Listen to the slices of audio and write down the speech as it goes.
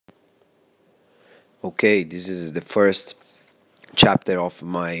Okay, this is the first chapter of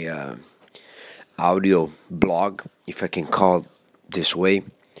my audio blog, if I can call it this way,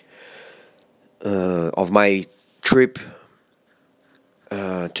 of my trip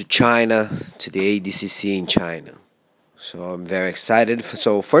to China, to the ADCC in China. So I'm very excited.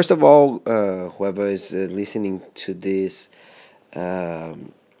 So first of all, whoever is listening to this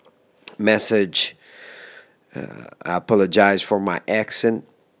message, I apologize for my accent.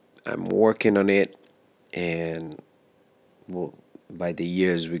 I'm working on it, and well, by the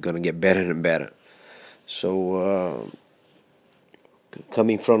years we're gonna get better and better. So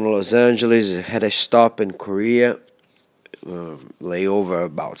coming from Los Angeles, I had a stop in Korea, layover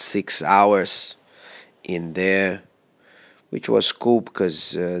about 6 hours in there, which was cool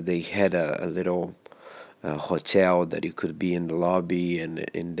because they had a little hotel that you could be in the lobby, and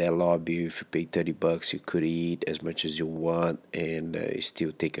in that lobby, if you pay $30, you could eat as much as you want and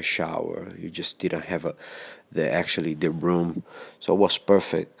still take a shower. You just didn't have the room, so it was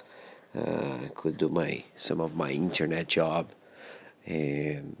perfect. I could do my some of my internet job,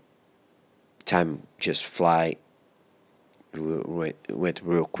 and time just went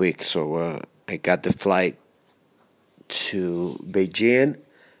real quick. So I got the flight to Beijing.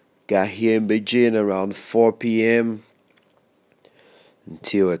 Got here in Beijing around 4 p.m.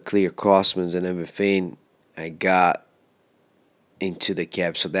 Until I clear customs and everything. I got into the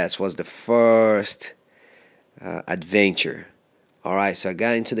cab. So that was the first adventure. All right, so I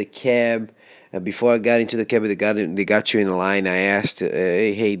got into the cab. Before I got into the cab, they got you in line. I asked,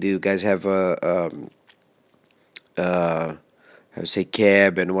 hey, do you guys have I would say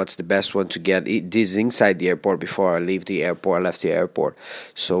cab, and what's the best one to get this inside the airport before I leave the airport. I left the airport,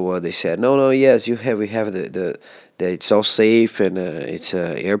 so they said no, yes, we have the it's all safe, and it's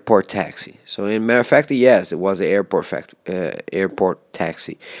a airport taxi. So in matter of fact, yes, it was an airport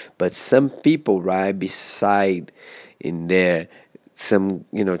taxi, but some people right beside in there, some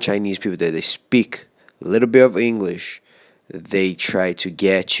Chinese people that they speak a little bit of English, they try to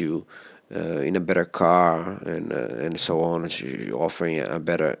get you in a better car, and so on, offering a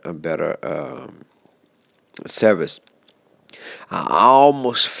better service. I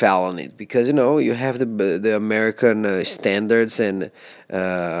almost fell on it because you have the American standards, and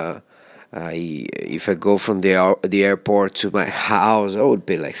if I go from the airport to my house, I would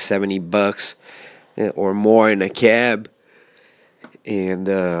pay like $70 or more in a cab, and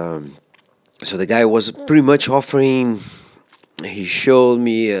so the guy was pretty much offering. He showed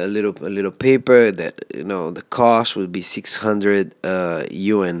me a little paper that the cost would be 600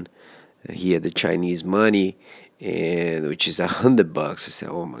 yuan here, the Chinese money, and which is $100. I said,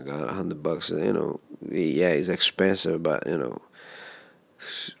 oh my God, $100. Yeah, it's expensive, but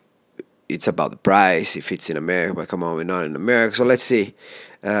it's about the price if it's in America. But come on, we're not in America, so let's see.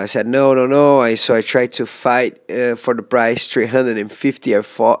 I said no. I tried to fight for the price 350.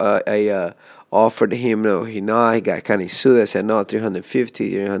 I offered him, no, he got kind of sued. I said no,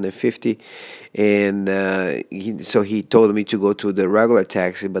 350, and so he told me to go to the regular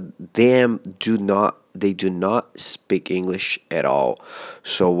taxi, but they do not speak English at all.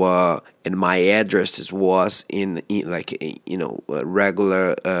 So and my address was in like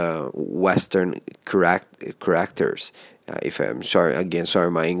regular Western characters. If I'm sorry again,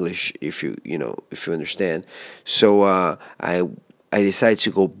 sorry my English, if you understand. So I decided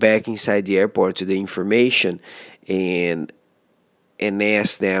to go back inside the airport to the information, and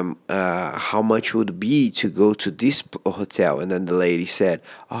ask them how much would be to go to this hotel. And then the lady said,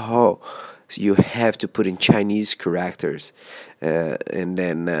 oh, so you have to put in Chinese characters, and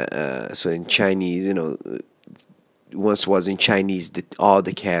then so in Chinese, once was in Chinese, all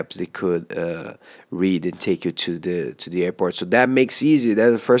the cabs they could read and take you to the airport. So that makes easy.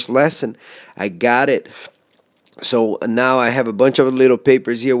 That's the first lesson. I got it. So now I have a bunch of little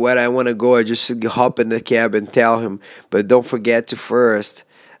papers here where I want to go. I just hop in the cab and tell him. But don't forget to first,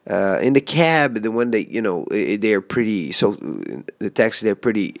 in the cab, the one that they're pretty. So the taxi, they're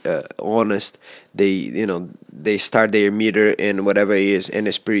pretty honest. They start their meter and whatever it is, and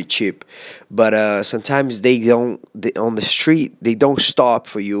it's pretty cheap. But sometimes they don't. On the street, they don't stop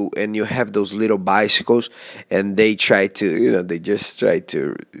for you, and you have those little bicycles, and they try to they just try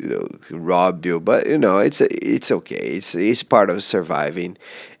to rob you. But it's okay. It's part of surviving.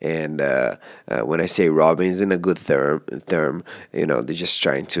 And when I say robbing, it's in a good term. They're just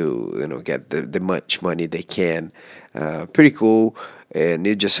trying to get the much money they can. Pretty cool, and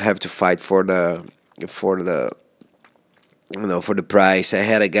you just have to fight for the for the price. I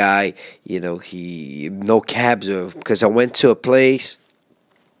had a guy, he no cabs because I went to a place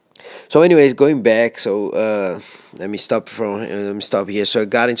So, anyways, going back. So, let me stop here. So, I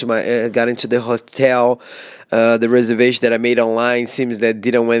got into the hotel. The reservation that I made online seems that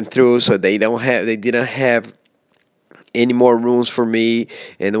didn't went through. So they didn't have any more rooms for me,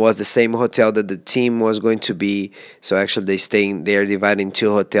 and it was the same hotel that the team was going to be. So actually they're dividing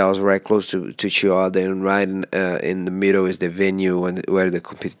two hotels right close to each other, and right in the middle is the venue where the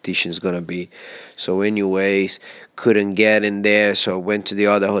competition is going to be. So anyways, couldn't get in there, so I went to the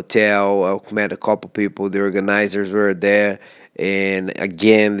other hotel. I met a couple people, the organizers were there, and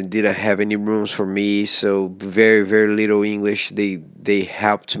again they didn't have any rooms for me, so very very little English. They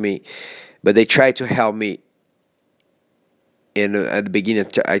helped me, but they tried to help me. And at the beginning,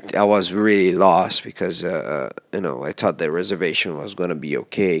 I was really lost because I thought the reservation was gonna be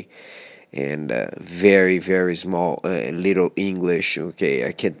okay, and very very small, little English. Okay,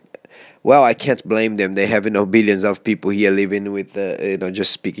 I can't blame them. They have billions of people here living with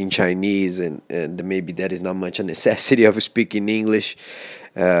just speaking Chinese, and maybe that is not much a necessity of speaking English.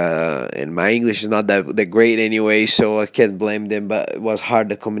 And my English is not that great anyway, so I can't blame them. But it was hard,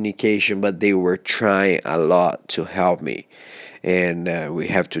 the communication, but they were trying a lot to help me. And we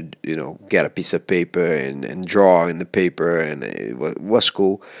have to get a piece of paper and draw in the paper, and was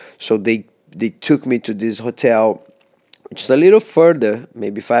cool. So they took me to this hotel, which is a little further,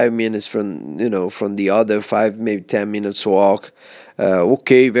 maybe 5 minutes from the other, 5 maybe 10 minutes walk.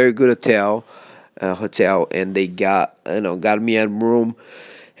 Okay, very good hotel, and they got me a room,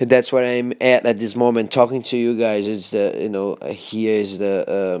 and that's where I'm at this moment, talking to you guys. Is here is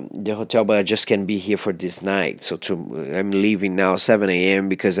the hotel, but I just can't be here for this night. So I'm leaving now 7 a.m.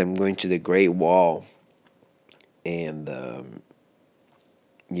 because I'm going to the Great Wall, and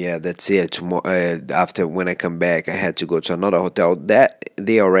yeah, that's it. Tomorrow, after when I come back, I had to go to another hotel that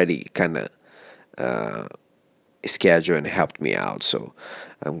they already kind of schedule and helped me out. So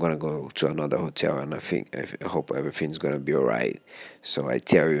I'm gonna go to another hotel, and I hope everything's gonna be alright. So I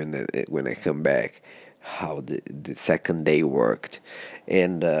tell you when I come back how the second day worked,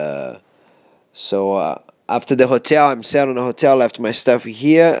 and after the hotel, I'm set on the hotel, left my stuff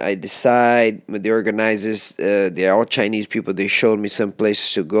here. I decide with the organizers, they're all Chinese people. They showed me some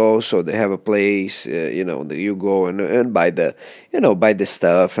places to go, so they have a place, that you go and buy buy the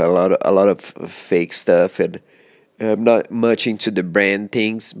stuff, a lot of fake stuff, and I'm not much into the brand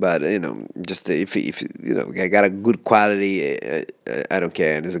things, but just if I got a good quality, I don't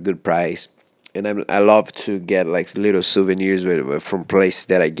care, and it's a good price. And I love to get like little souvenirs from places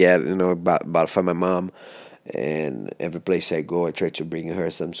that I get, about from my mom. And every place I go, I try to bring her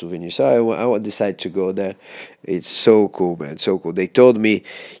some souvenirs. So I decide to go there. It's so cool, man, so cool. They told me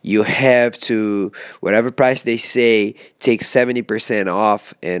you have to, whatever price they say, take 70%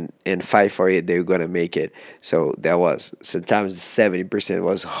 off and fight for it. They're gonna make it. So that was, sometimes 70%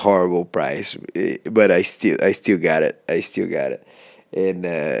 was horrible price, but I still got it. I still got it. And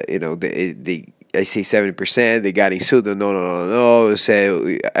they I say 70%. They got insulted. No, no, no, no.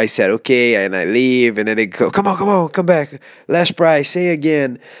 I said okay, and I leave, and then they go, come on, come back. Last price, say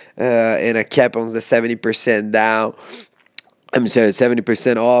again. And I kept on the 70% down. I'm sorry,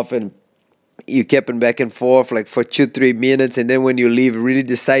 70% off, and you kept on back and forth like for 2-3 minutes, and then when you leave, really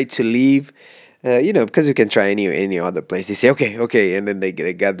decide to leave. Because you can try any other place. They say okay, and then they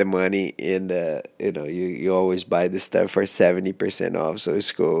got the money, and you always buy the stuff for 70% off. So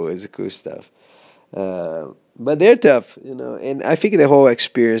it's cool. It's cool stuff. But they're tough, and I think the whole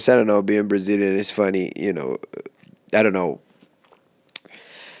experience, I don't know, being Brazilian is funny, I don't know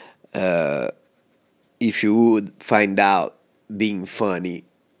if you would find out being funny,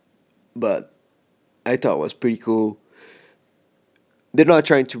 but I thought it was pretty cool. They're not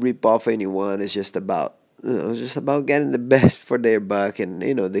trying to rip off anyone. It's just about getting the best for their buck, and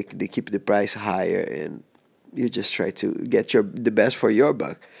they keep the price higher, and you just try to get the best for your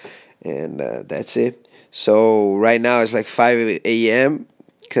buck, and that's it. So right now it's like 5 a.m.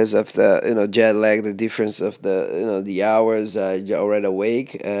 because of the jet lag, the difference of the hours. I already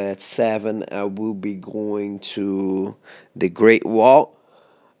awake. At 7 I will be going to the Great Wall,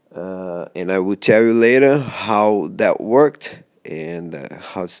 and I will tell you later how that worked, and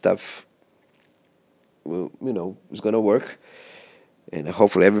how stuff is gonna work, and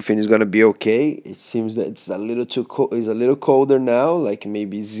hopefully everything is gonna be okay. It seems that it's a little too cold. It's a little colder now, like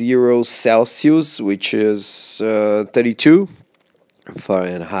maybe 0 Celsius, which is 32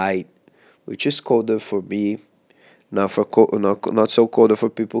 Fahrenheit, which is colder for me, not so colder for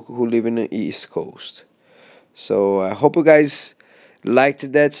people who live in the East Coast. So I hope you guys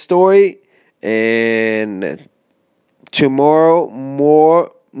liked that story, and tomorrow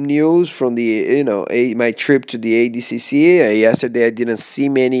more news from the my trip to the ADCC. Yesterday I didn't see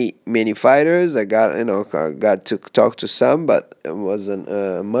many fighters. I got to talk to some, but it wasn't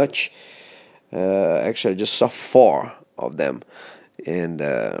much. Actually, I just saw four of them, and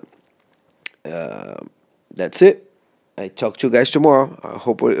that's it. I talk to you guys tomorrow.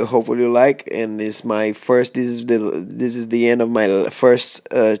 Hopefully you like. And this my first. This is the end of my first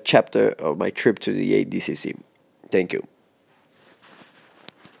chapter of my trip to the ADCC. Thank you.